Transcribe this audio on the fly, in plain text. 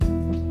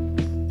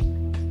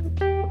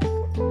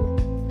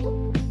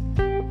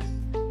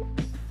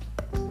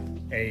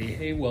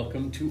Hey,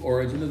 welcome to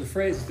Origin of the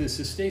Phrase. This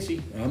is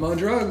Stacey. I'm on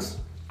drugs.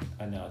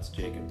 Now it's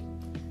Jacob.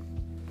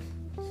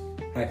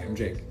 Hi, I'm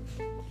Jake.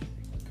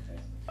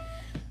 Okay.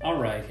 All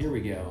right, here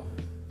we go.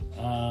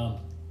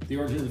 The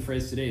origin of the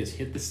phrase today is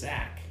hit the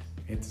sack.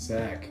 Hit the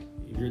sack.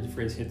 You heard the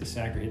phrase hit the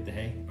sack or hit the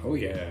hay? Oh,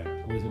 yeah.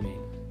 What does it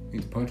mean? It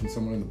means punching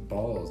someone in the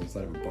balls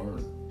inside of a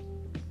barn.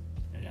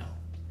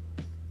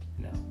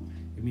 No.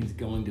 It means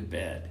going to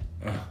bed.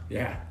 Oh,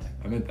 yeah.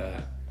 I meant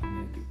that.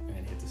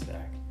 And hit the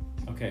sack.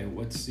 Okay,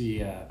 what's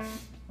the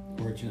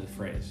origin of the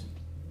phrase?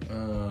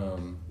 I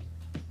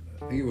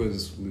think it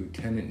was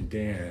Lieutenant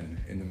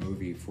Dan in the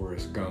movie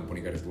Forrest Gump when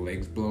he got his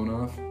legs blown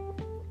off.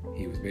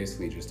 He was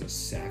basically just a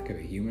sack of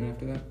a human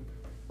after that.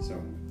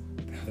 So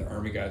the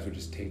army guys would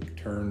just take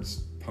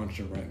turns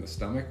punching him right in the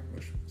stomach,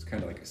 which was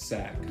kind of like a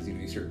sack because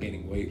you start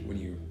gaining weight when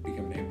you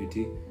become an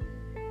amputee.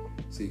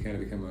 So you kind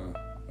of become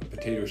a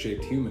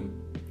potato-shaped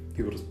human.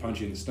 People just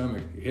punch you in the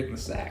stomach. You're hitting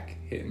the sack,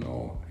 hitting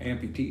all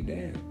amputee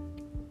Dan.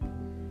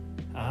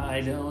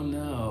 I don't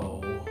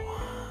know.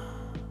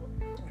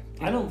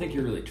 I don't think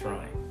you're really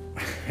trying.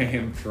 I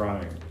am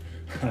trying.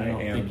 I don't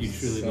think you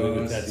truly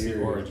believe that that's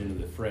the origin of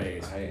the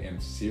phrase. I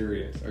am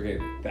serious. Okay,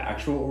 the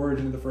actual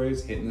origin of the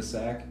phrase, hitting the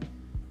sack,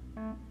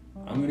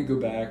 I'm going to go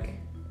back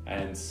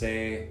and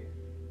say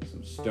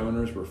some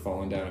stoners were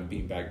falling down in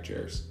beanbag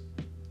chairs.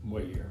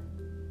 What year?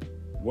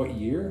 What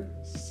year?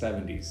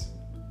 70s.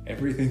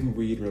 Everything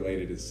weed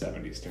related is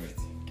 70s to me.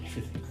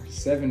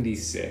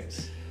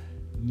 76.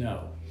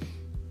 No.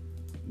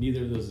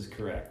 Neither of those is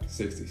correct.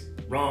 60s.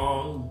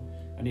 Wrong.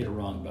 I need a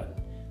wrong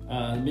button.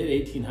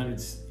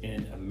 Mid-1800s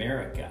in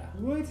America.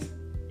 What?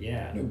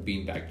 Yeah. No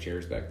beanbag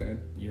chairs back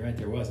then. You're right,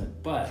 there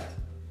wasn't. But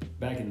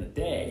back in the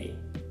day,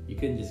 you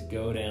couldn't just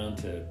go down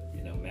to,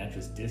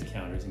 mattress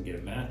discounters and get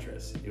a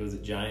mattress. It was a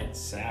giant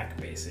sack,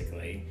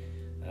 basically,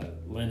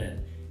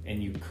 linen,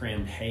 and you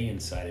crammed hay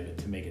inside of it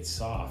to make it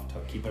soft,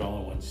 to keep it all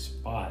in one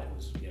spot. It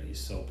was, you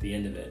soap the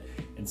end of it.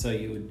 And so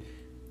you would,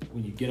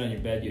 when you get on your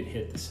bed, you'd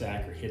hit the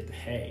sack or hit the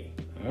hay.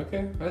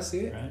 Okay, I see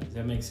it. Right? Does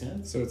that make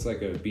sense? So it's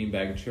like a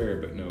beanbag chair,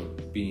 but no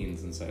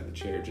beans inside the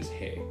chair, just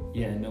hay.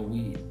 Yeah, no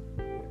weed.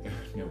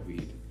 No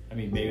weed. I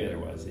mean, maybe there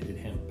was. They did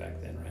hemp back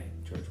then, right?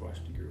 George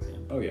Washington grew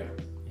hemp. Oh, yeah.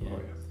 Yeah. Oh,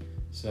 yeah.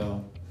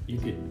 So you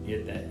could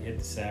hit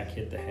the sack,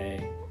 hit the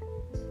hay.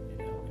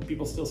 And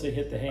people still say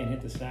hit the hay and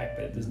hit the sack,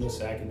 but there's no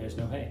sack and there's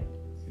no hay.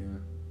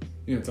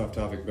 Yeah. It's off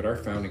topic, but our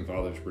founding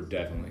fathers were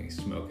definitely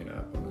smoking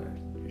up on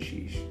that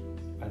hashish.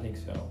 I think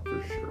so.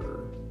 For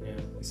sure. Yeah.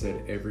 They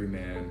said every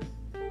man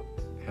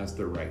has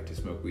the right to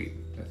smoke weed,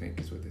 I think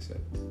is what they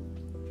said.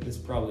 It's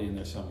probably in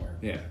there somewhere.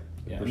 Yeah.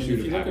 Yeah. I mean,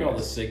 if you look at all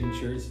the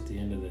signatures at the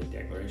end of the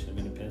Declaration of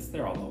Independence,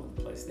 they're all over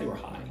the place. They were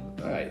high.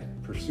 All right.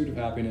 Pursuit of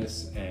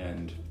happiness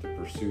and the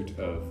pursuit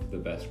of the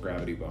best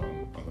gravity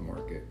bomb on the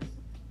market.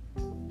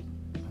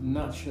 I'm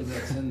not sure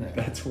that's in there.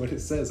 That's what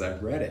it says.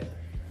 I've read it.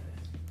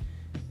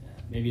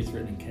 Maybe it's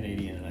written in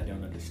Canadian and I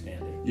don't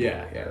understand it.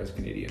 Yeah, those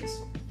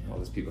Canadians. All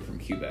those people from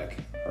Quebec.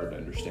 Hard to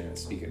understand,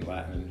 speaking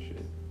Latin and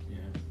shit.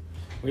 Yeah.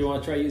 Well, you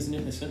want to try using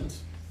it in a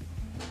sentence?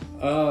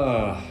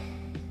 Well,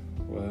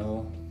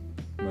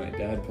 my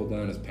dad pulled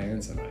down his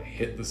pants and I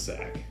hit the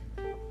sack.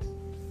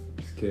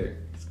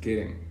 Just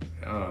kidding.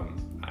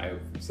 I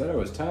said I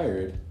was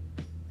tired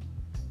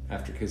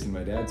after kissing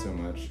my dad so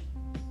much.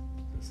 I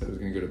said I was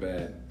going to go to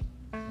bed.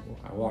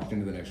 I walked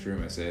into the next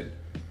room. I said,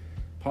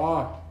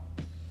 Pa,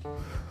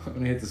 I'm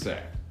going to hit the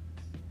sack.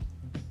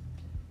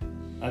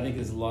 I think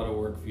there's a lot of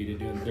work for you to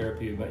do in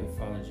therapy about your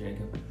father,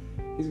 Jacob.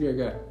 He's a great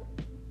guy.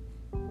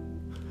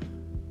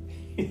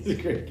 He's a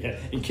great guy.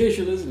 In case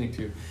you're listening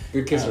to.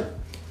 Good kisser.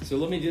 So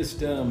let me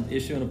just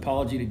issue an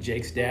apology to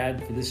Jake's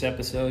dad for this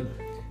episode.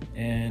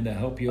 And I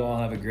hope you all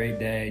have a great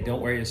day.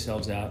 Don't wear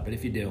yourselves out, but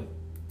if you do,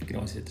 you can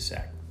always hit the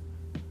sack.